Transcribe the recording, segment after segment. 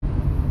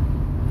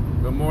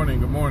Good morning,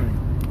 good morning.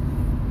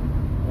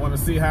 I want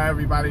to see how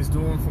everybody's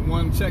doing. For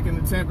one, checking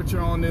the temperature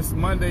on this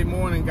Monday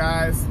morning,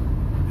 guys.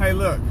 Hey,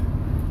 look,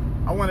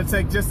 I want to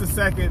take just a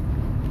second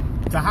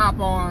to hop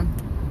on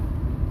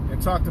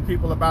and talk to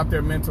people about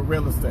their mental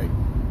real estate.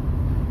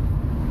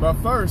 But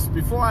first,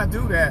 before I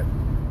do that,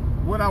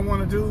 what I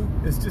want to do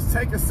is just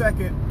take a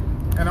second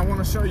and I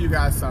want to show you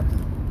guys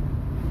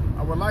something.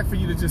 I would like for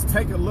you to just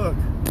take a look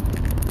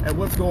at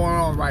what's going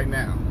on right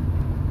now.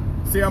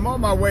 See, I'm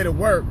on my way to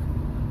work,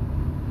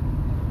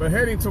 but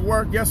heading to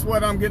work, guess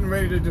what I'm getting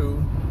ready to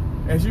do?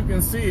 As you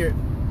can see it,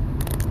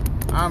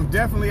 I'm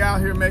definitely out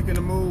here making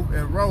a move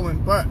and rolling,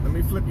 but let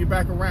me flip you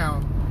back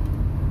around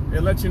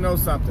and let you know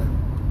something.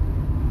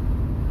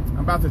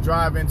 I'm about to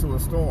drive into a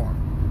storm.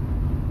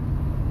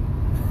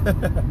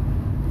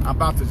 I'm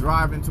about to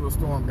drive into a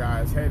storm,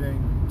 guys,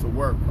 heading to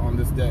work on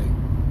this day.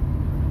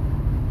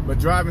 But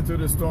driving through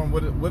the storm,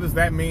 what does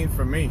that mean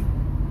for me?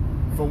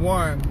 For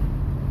one,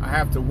 I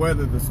have to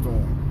weather the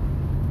storm.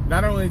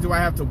 Not only do I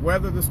have to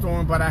weather the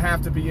storm, but I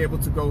have to be able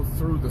to go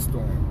through the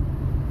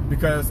storm.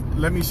 Because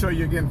let me show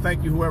you again,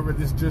 thank you whoever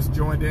this just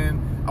joined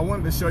in. I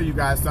wanted to show you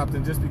guys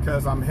something just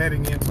because I'm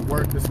heading into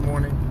work this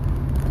morning.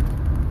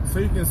 So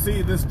you can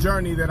see this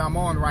journey that I'm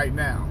on right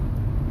now.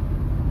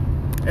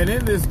 And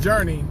in this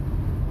journey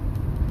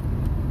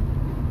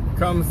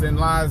comes and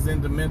lies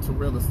into mental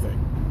real estate.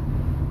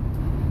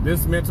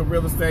 This mental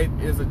real estate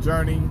is a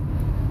journey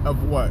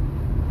of what?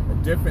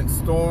 Different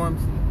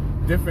storms,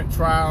 different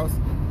trials,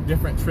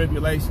 different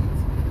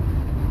tribulations.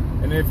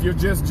 And if you're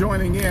just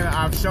joining in,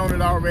 I've shown it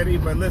already,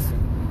 but listen,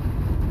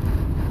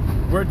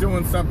 we're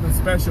doing something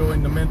special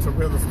in the mental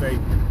real estate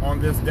on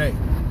this day.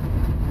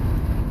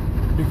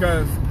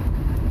 Because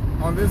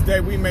on this day,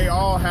 we may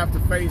all have to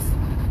face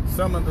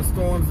some of the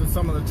storms and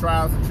some of the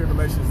trials and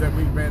tribulations that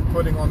we've been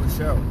putting on the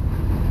shelf.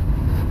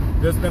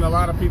 There's been a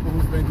lot of people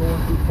who've been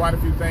going through quite a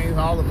few things.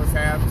 All of us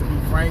have, to be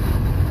frank.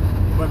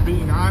 But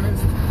being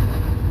honest,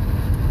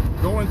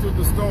 going through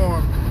the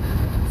storm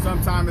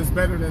sometimes is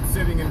better than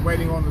sitting and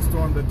waiting on the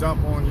storm to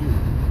dump on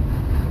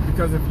you.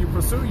 Because if you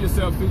pursue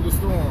yourself through the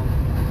storm,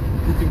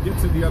 you can get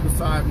to the other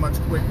side much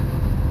quicker.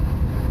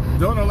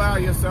 Don't allow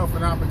yourself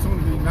an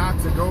opportunity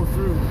not to go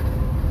through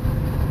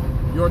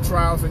your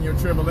trials and your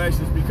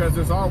tribulations, because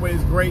there's always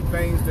great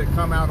things that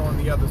come out on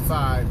the other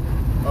side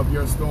of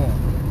your storm.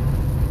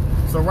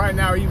 So right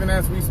now, even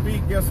as we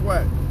speak, guess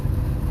what?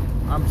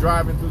 I'm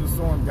driving through the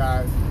storm,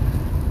 guys.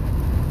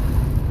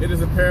 It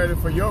is imperative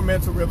for your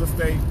mental real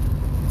estate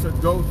to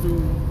go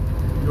through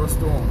your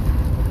storm.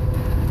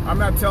 I'm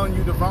not telling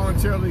you to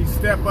voluntarily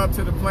step up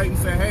to the plate and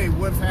say, hey,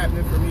 what's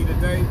happening for me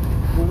today?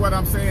 But what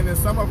I'm saying is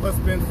some of us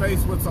have been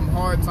faced with some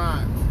hard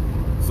times,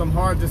 some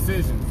hard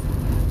decisions,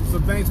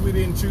 some things we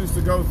didn't choose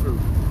to go through.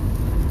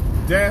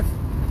 Death,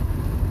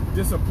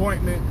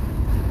 disappointment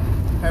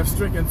have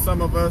stricken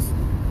some of us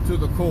to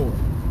the core.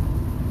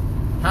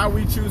 How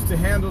we choose to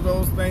handle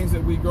those things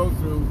that we go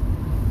through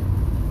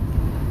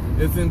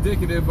is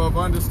indicative of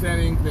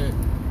understanding that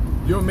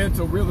your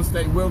mental real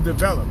estate will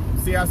develop.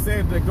 See, I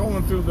said that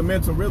going through the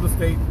mental real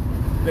estate,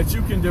 that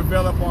you can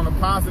develop on a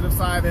positive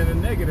side and a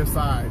negative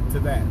side to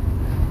that.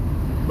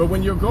 But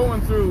when you're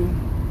going through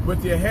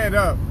with your head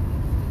up,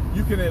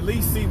 you can at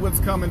least see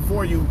what's coming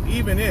for you,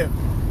 even if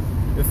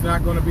it's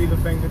not going to be the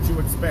thing that you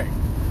expect.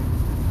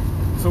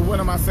 So what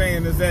am I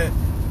saying is that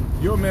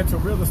your mental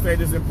real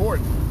estate is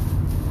important.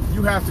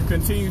 You have to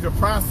continue to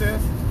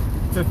process,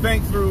 to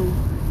think through,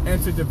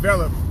 and to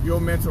develop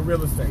your mental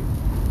real estate.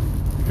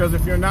 Because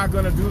if you're not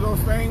going to do those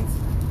things,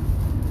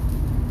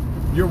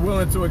 you're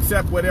willing to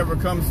accept whatever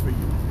comes for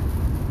you.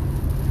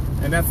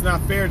 And that's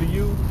not fair to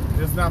you.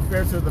 It's not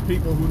fair to the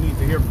people who need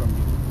to hear from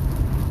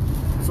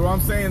you. So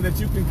I'm saying that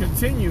you can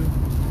continue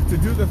to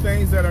do the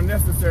things that are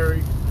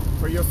necessary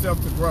for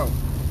yourself to grow.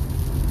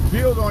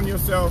 Build on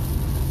yourself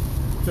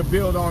to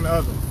build on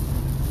others.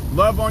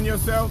 Love on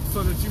yourself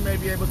so that you may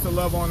be able to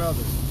love on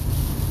others.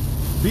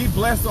 Be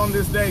blessed on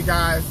this day,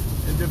 guys,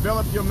 and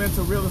develop your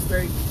mental real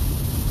estate.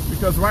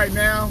 Because right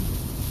now,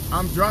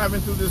 I'm driving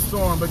through this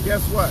storm, but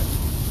guess what?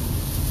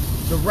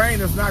 The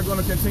rain is not going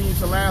to continue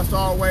to last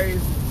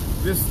always.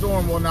 This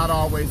storm will not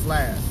always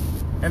last.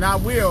 And I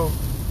will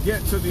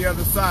get to the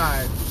other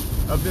side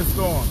of this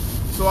storm.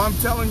 So I'm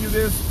telling you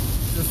this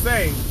to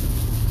say,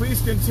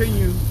 please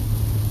continue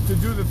to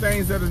do the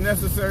things that are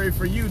necessary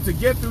for you to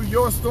get through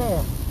your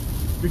storm.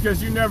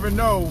 Because you never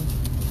know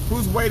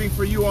who's waiting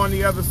for you on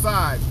the other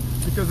side.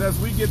 Because as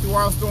we get through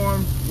our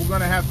storm, we're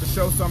going to have to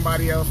show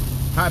somebody else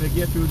how to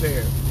get through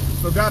there.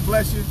 So God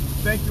bless you.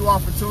 Thank you all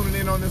for tuning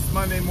in on this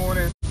Monday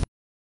morning.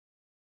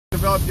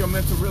 Develop your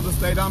mental real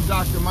estate. I'm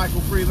Dr.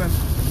 Michael Freeland.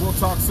 We'll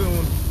talk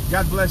soon.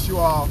 God bless you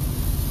all.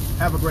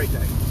 Have a great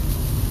day.